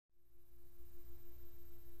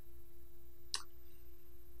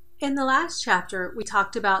In the last chapter, we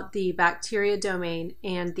talked about the bacteria domain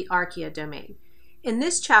and the archaea domain. In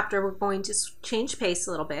this chapter, we're going to change pace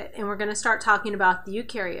a little bit, and we're going to start talking about the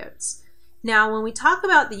eukaryotes. Now, when we talk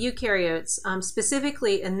about the eukaryotes,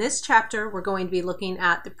 specifically in this chapter, we're going to be looking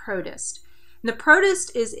at the protist. And the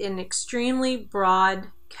protist is an extremely broad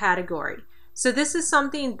category. So this is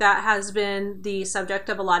something that has been the subject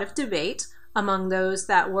of a lot of debate among those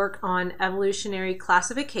that work on evolutionary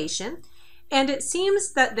classification. And it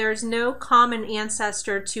seems that there's no common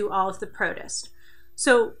ancestor to all of the protists.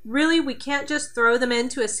 So really, we can't just throw them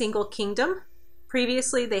into a single kingdom.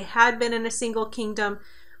 Previously, they had been in a single kingdom,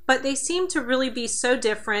 but they seem to really be so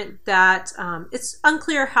different that it's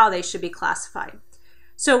unclear how they should be classified.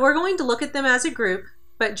 So we're going to look at them as a group,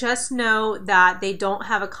 but just know that they don't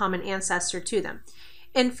have a common ancestor to them.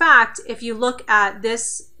 In fact, if you look at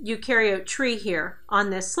this eukaryote tree here on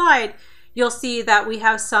this slide, you'll see that we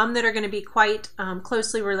have some that are going to be quite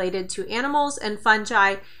closely related to animals and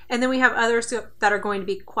fungi, and then we have others that are going to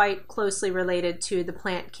be quite closely related to the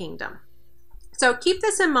plant kingdom. So keep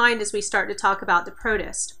this in mind as we start to talk about the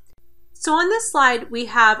protist. So on this slide, we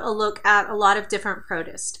have a look at a lot of different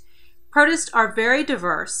protists. Protists are very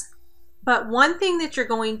diverse, but one thing that you're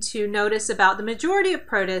going to notice about the majority of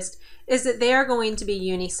protists is that they are going to be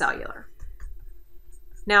unicellular.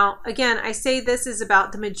 Now, again, I say this is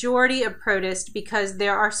about the majority of protists because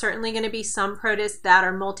there are certainly going to be some protists that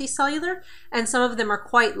are multicellular, and some of them are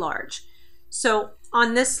quite large. So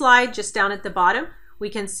on this slide, just down at the bottom,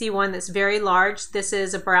 we can see one that's very large. This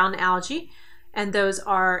is a brown algae, and those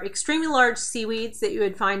are extremely large seaweeds that you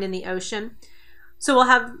would find in the ocean. So we'll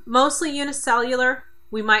have mostly unicellular.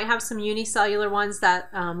 We might have some unicellular ones that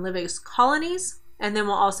live as colonies, and then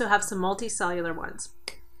we'll also have some multicellular ones.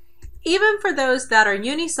 Even for those that are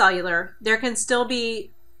unicellular, there can still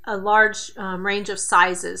be a large range of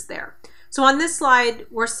sizes there. So on this slide,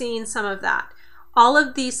 we're seeing some of that. All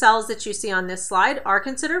of these cells that you see on this slide are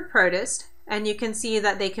considered protist, and you can see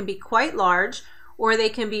that they can be quite large, or they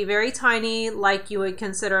can be very tiny, like you would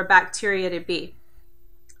consider a bacteria to be.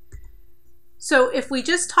 So if we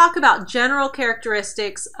just talk about general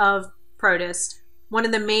characteristics of protist, one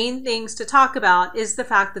of the main things to talk about is the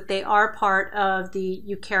fact that they are part of the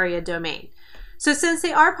eukarya domain. So since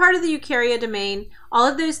they are part of the eukarya domain, all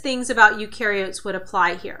of those things about eukaryotes would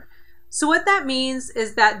apply here. So what that means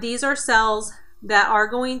is that these are cells that are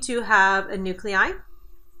going to have a nuclei.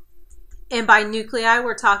 And by nuclei,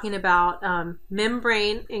 we're talking about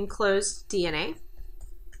membrane enclosed DNA.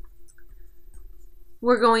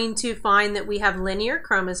 We're going to find that we have linear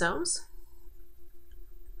chromosomes.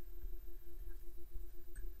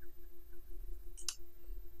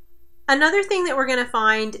 Another thing that we're going to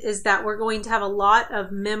find is that we're going to have a lot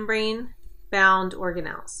of membrane-bound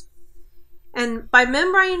organelles. And by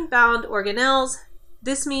membrane-bound organelles,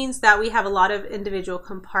 this means that we have a lot of individual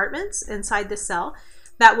compartments inside the cell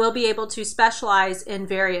that will be able to specialize in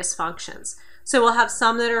various functions. So we'll have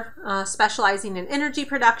some that are specializing in energy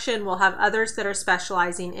production, we'll have others that are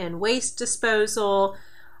specializing in waste disposal,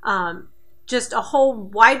 just a whole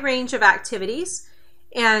wide range of activities.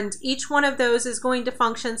 And each one of those is going to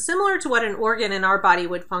function similar to what an organ in our body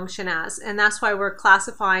would function as. And that's why we're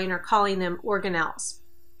classifying or calling them organelles.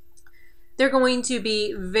 They're going to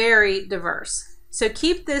be very diverse. So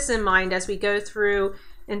keep this in mind as we go through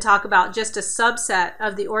and talk about just a subset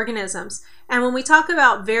of the organisms. And when we talk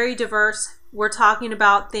about very diverse, we're talking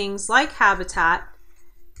about things like habitat.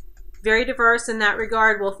 Very diverse in that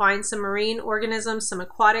regard. We'll find some marine organisms, some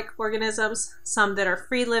aquatic organisms, some that are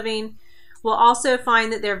free living. We'll also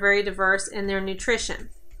find that they're very diverse in their nutrition.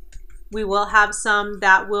 We will have some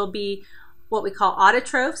that will be what we call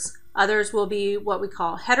autotrophs, others will be what we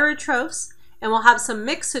call heterotrophs, and we'll have some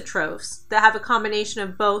mixotrophs that have a combination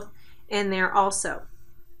of both in there also.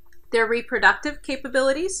 Their reproductive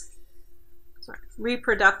capabilities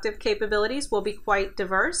will be quite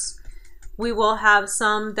diverse. We will have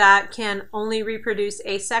some that can only reproduce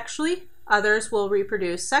asexually, others will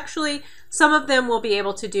reproduce sexually, some of them will be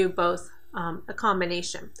able to do both. A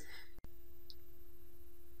combination.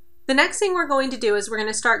 The next thing we're going to do is we're going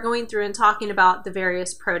to start going through and talking about the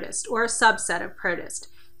various protists, or a subset of protists.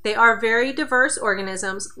 They are very diverse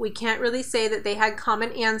organisms. We can't really say that they had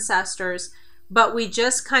common ancestors, but we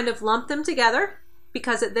just kind of lump them together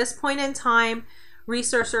because at this point in time,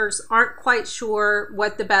 researchers aren't quite sure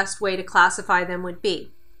what the best way to classify them would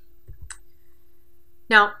be.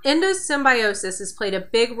 Now, endosymbiosis has played a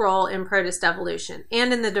big role in protist evolution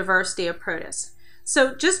and in the diversity of protists.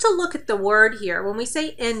 So just to look at the word here, when we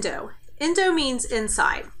say endo means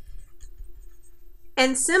inside.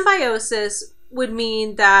 And symbiosis would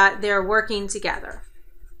mean that they're working together.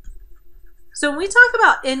 So when we talk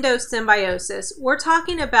about endosymbiosis, we're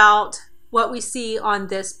talking about what we see on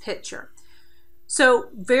this picture. So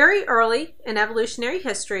very early in evolutionary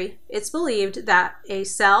history, it's believed that a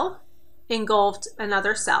cell engulfed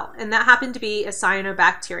another cell, and that happened to be a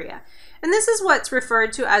cyanobacteria. And this is what's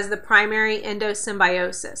referred to as the primary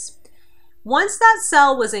endosymbiosis. Once that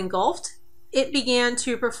cell was engulfed, it began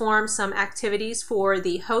to perform some activities for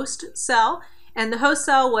the host cell, and the host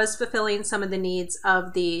cell was fulfilling some of the needs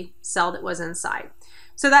of the cell that was inside.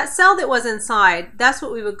 So that cell that was inside, that's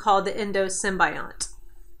what we would call the endosymbiont.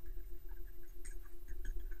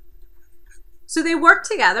 So they worked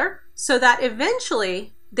together so that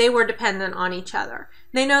eventually they were dependent on each other.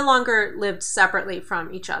 They no longer lived separately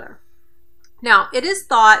from each other. Now, it is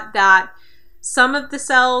thought that some of the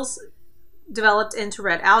cells developed into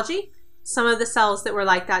red algae, some of the cells that were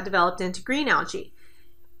like that developed into green algae.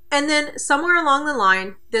 And then somewhere along the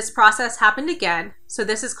line, this process happened again. So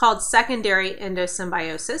this is called secondary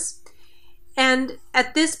endosymbiosis. And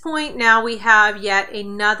at this point now we have yet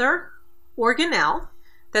another organelle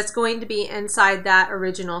that's going to be inside that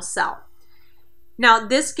original cell. Now,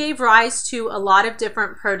 this gave rise to a lot of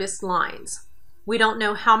different protist lines. We don't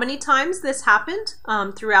know how many times this happened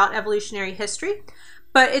throughout evolutionary history,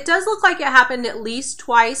 but it does look like it happened at least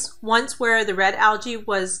twice. Once where the red algae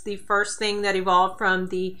was the first thing that evolved from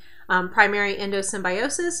the primary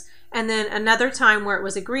endosymbiosis, and then another time where it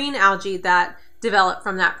was a green algae that developed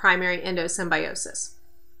from that primary endosymbiosis.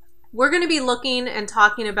 We're going to be looking and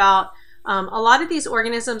talking about a lot of these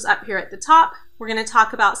organisms up here at the top. We're going to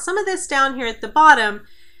talk about some of this down here at the bottom,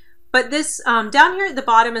 but this down here at the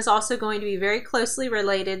bottom is also going to be very closely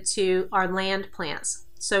related to our land plants,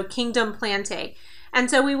 so kingdom Plantae. And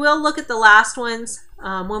so we will look at the last ones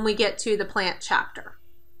when we get to the plant chapter.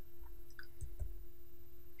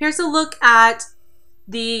 Here's a look at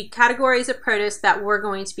the categories of protists that we're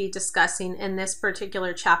going to be discussing in this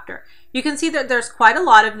particular chapter. You can see that there's quite a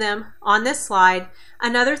lot of them on this slide.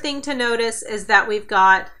 Another thing to notice is that we've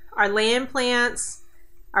got our land plants,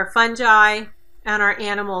 our fungi, and our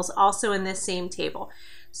animals also in this same table.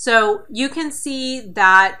 So you can see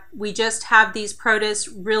that we just have these protists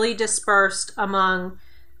really dispersed among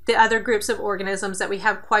the other groups of organisms that we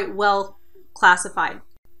have quite well classified.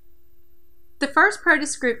 The first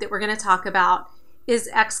protist group that we're going to talk about is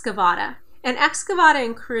Excavata. And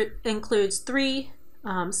Excavata includes three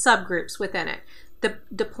subgroups within it: the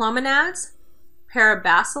Diplomonads,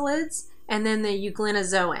 Parabasalids, and then the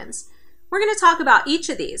Euglenozoans. We're going to talk about each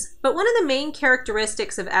of these, but one of the main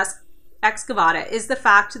characteristics of Excavata is the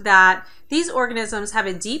fact that these organisms have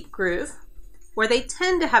a deep groove, or they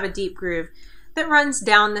tend to have a deep groove, that runs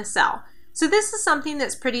down the cell. So this is something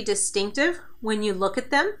that's pretty distinctive when you look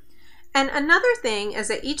at them. And another thing is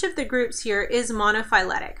that each of the groups here is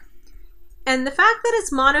monophyletic. And the fact that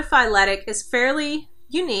it's monophyletic is fairly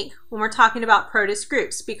unique when we're talking about protist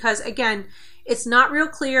groups, because again, it's not real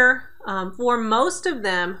clear for most of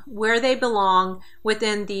them where they belong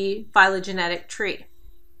within the phylogenetic tree.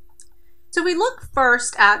 So we look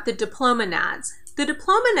first at the Diplomonads. The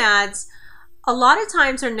Diplomonads a lot of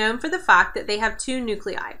times are known for the fact that they have two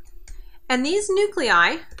nuclei. And these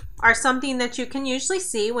nuclei are something that you can usually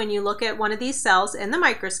see when you look at one of these cells in the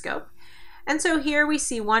microscope. And so here we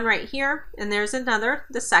see one right here, and there's another,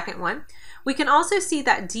 the second one. We can also see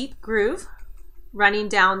that deep groove running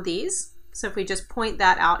down these. So if we just point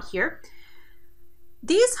that out here,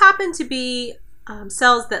 these happen to be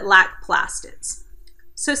cells that lack plastids.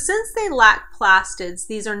 So since they lack plastids,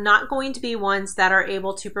 these are not going to be ones that are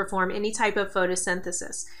able to perform any type of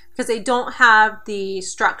photosynthesis because they don't have the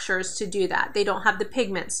structures to do that. They don't have the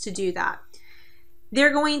pigments to do that.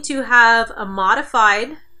 They're going to have a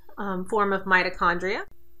modified form of mitochondria.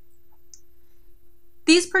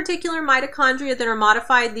 These particular mitochondria that are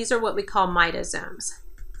modified, these are what we call mitosomes.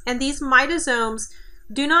 And these mitosomes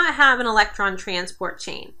do not have an electron transport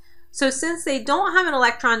chain. So since they don't have an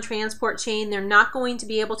electron transport chain, they're not going to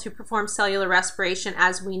be able to perform cellular respiration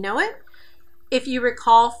as we know it. If you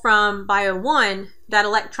recall from Bio 1, that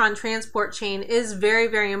electron transport chain is very,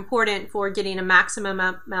 very important for getting a maximum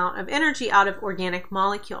amount of energy out of organic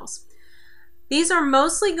molecules. These are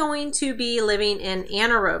mostly going to be living in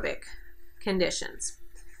anaerobic conditions.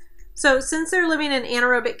 So since they're living in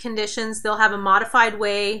anaerobic conditions, they'll have a modified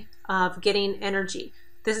way of getting energy.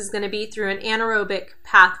 This is going to be through an anaerobic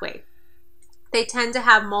pathway. They tend to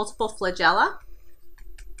have multiple flagella.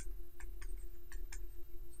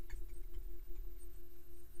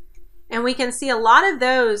 And we can see a lot of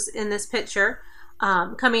those in this picture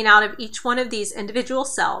coming out of each one of these individual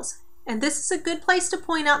cells. And this is a good place to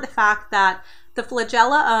point out the fact that the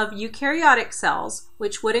flagella of eukaryotic cells,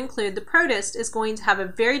 which would include the protist, is going to have a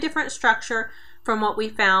very different structure from what we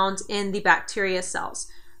found in the bacteria cells.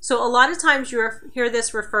 So a lot of times you hear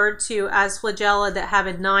this referred to as flagella that have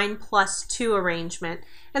a 9+2 arrangement,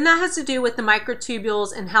 and that has to do with the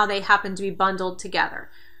microtubules and how they happen to be bundled together.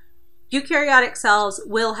 Eukaryotic cells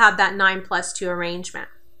will have that 9+2 arrangement.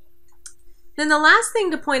 Then the last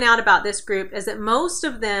thing to point out about this group is that most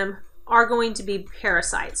of them are going to be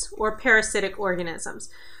parasites or parasitic organisms.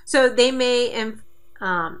 So they may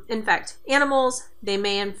infect animals, they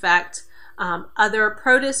may infect other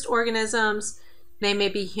protist organisms, they may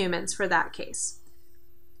be humans for that case.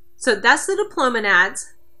 So that's the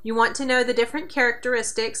diplomonads. You want to know the different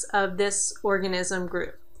characteristics of this organism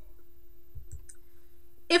group.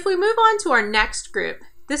 If we move on to our next group,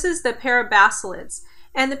 this is the parabasalids.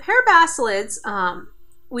 And the parabasalids,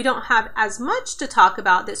 we don't have as much to talk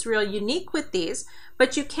about that's real unique with these,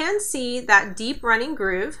 but you can see that deep running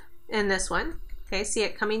groove in this one. Okay, see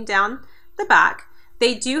it coming down the back.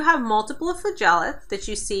 They do have multiple flagella that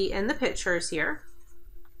you see in the pictures here.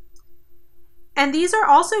 And these are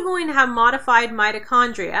also going to have modified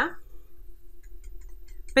mitochondria,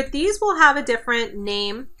 but these will have a different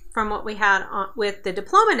name from what we had with the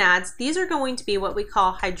diplomonads. These are going to be what we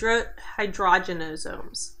call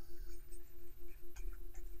hydrogenosomes.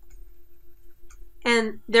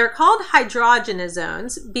 And they're called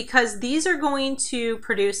hydrogenosomes because these are going to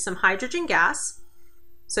produce some hydrogen gas.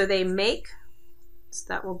 So they make, so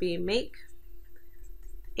that will be make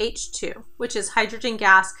H2, which is hydrogen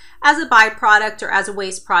gas, as a byproduct or as a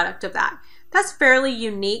waste product of that. That's fairly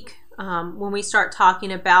unique when we start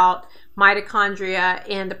talking about mitochondria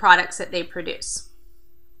and the products that they produce.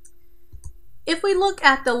 If we look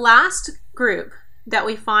at the last group that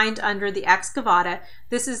we find under the excavata,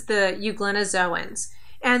 this is the euglenozoans.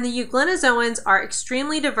 And the euglenozoans are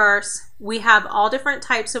extremely diverse. We have all different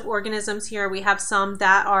types of organisms here. We have some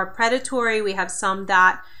that are predatory, we have some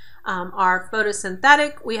that are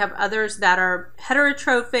photosynthetic, we have others that are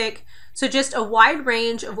heterotrophic. So just a wide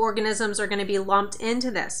range of organisms are going to be lumped into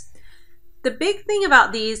this. The big thing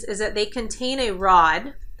about these is that they contain a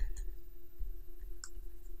rod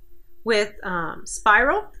with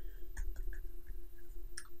spiral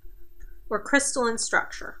or crystalline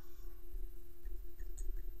structure.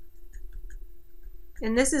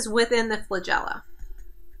 And this is within the flagella.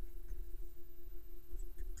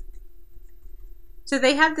 So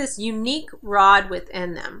they have this unique rod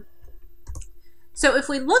within them. So if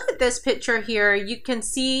we look at this picture here, you can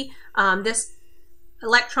see this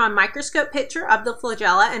electron microscope picture of the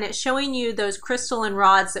flagella, and it's showing you those crystalline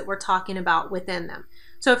rods that we're talking about within them.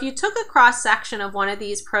 So if you took a cross section of one of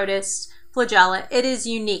these protist flagella, it is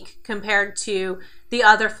unique compared to the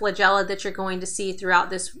other flagella that you're going to see throughout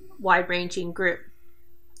this wide-ranging group.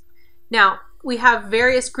 Now, we have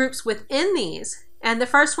various groups within these, and the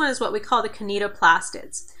first one is what we call the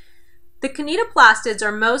kinetoplastids. The kinetoplastids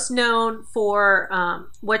are most known for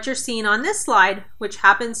what you're seeing on this slide, which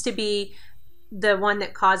happens to be the one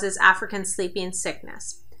that causes African sleeping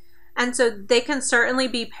sickness. And so they can certainly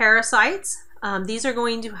be parasites. These are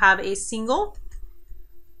going to have a single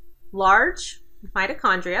large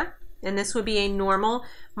mitochondria, and this would be a normal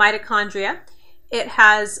mitochondria. It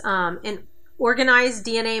has an organized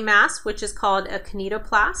DNA mass, which is called a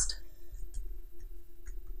kinetoplast.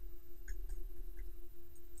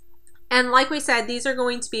 And like we said, these are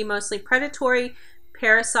going to be mostly predatory,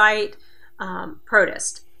 parasite,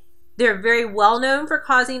 protist. They're very well known for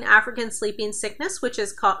causing African sleeping sickness, which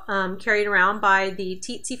is carried around by the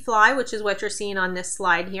tsetse fly, which is what you're seeing on this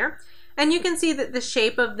slide here. And you can see that the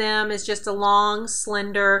shape of them is just a long,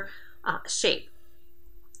 slender shape.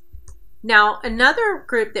 Now, another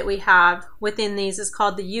group that we have within these is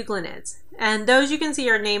called the euglenids. And those you can see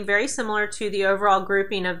are named very similar to the overall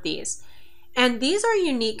grouping of these. And these are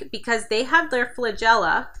unique because they have their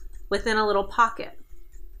flagella within a little pocket.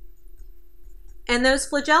 And those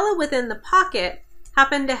flagella within the pocket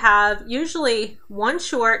happen to have usually one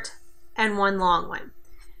short and one long one.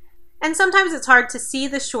 And sometimes it's hard to see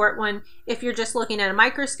the short one if you're just looking at a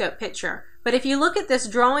microscope picture. But if you look at this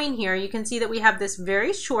drawing here, you can see that we have this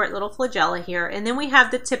very short little flagella here, and then we have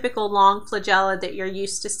the typical long flagella that you're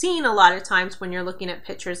used to seeing a lot of times when you're looking at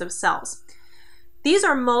pictures of cells. These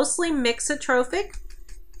are mostly mixotrophic,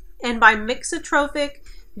 and by mixotrophic,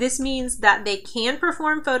 this means that they can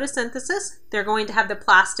perform photosynthesis. They're going to have the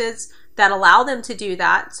plastids that allow them to do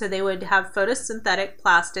that. So they would have photosynthetic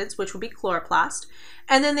plastids, which would be chloroplast.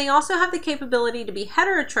 And then they also have the capability to be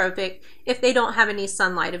heterotrophic if they don't have any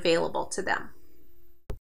sunlight available to them.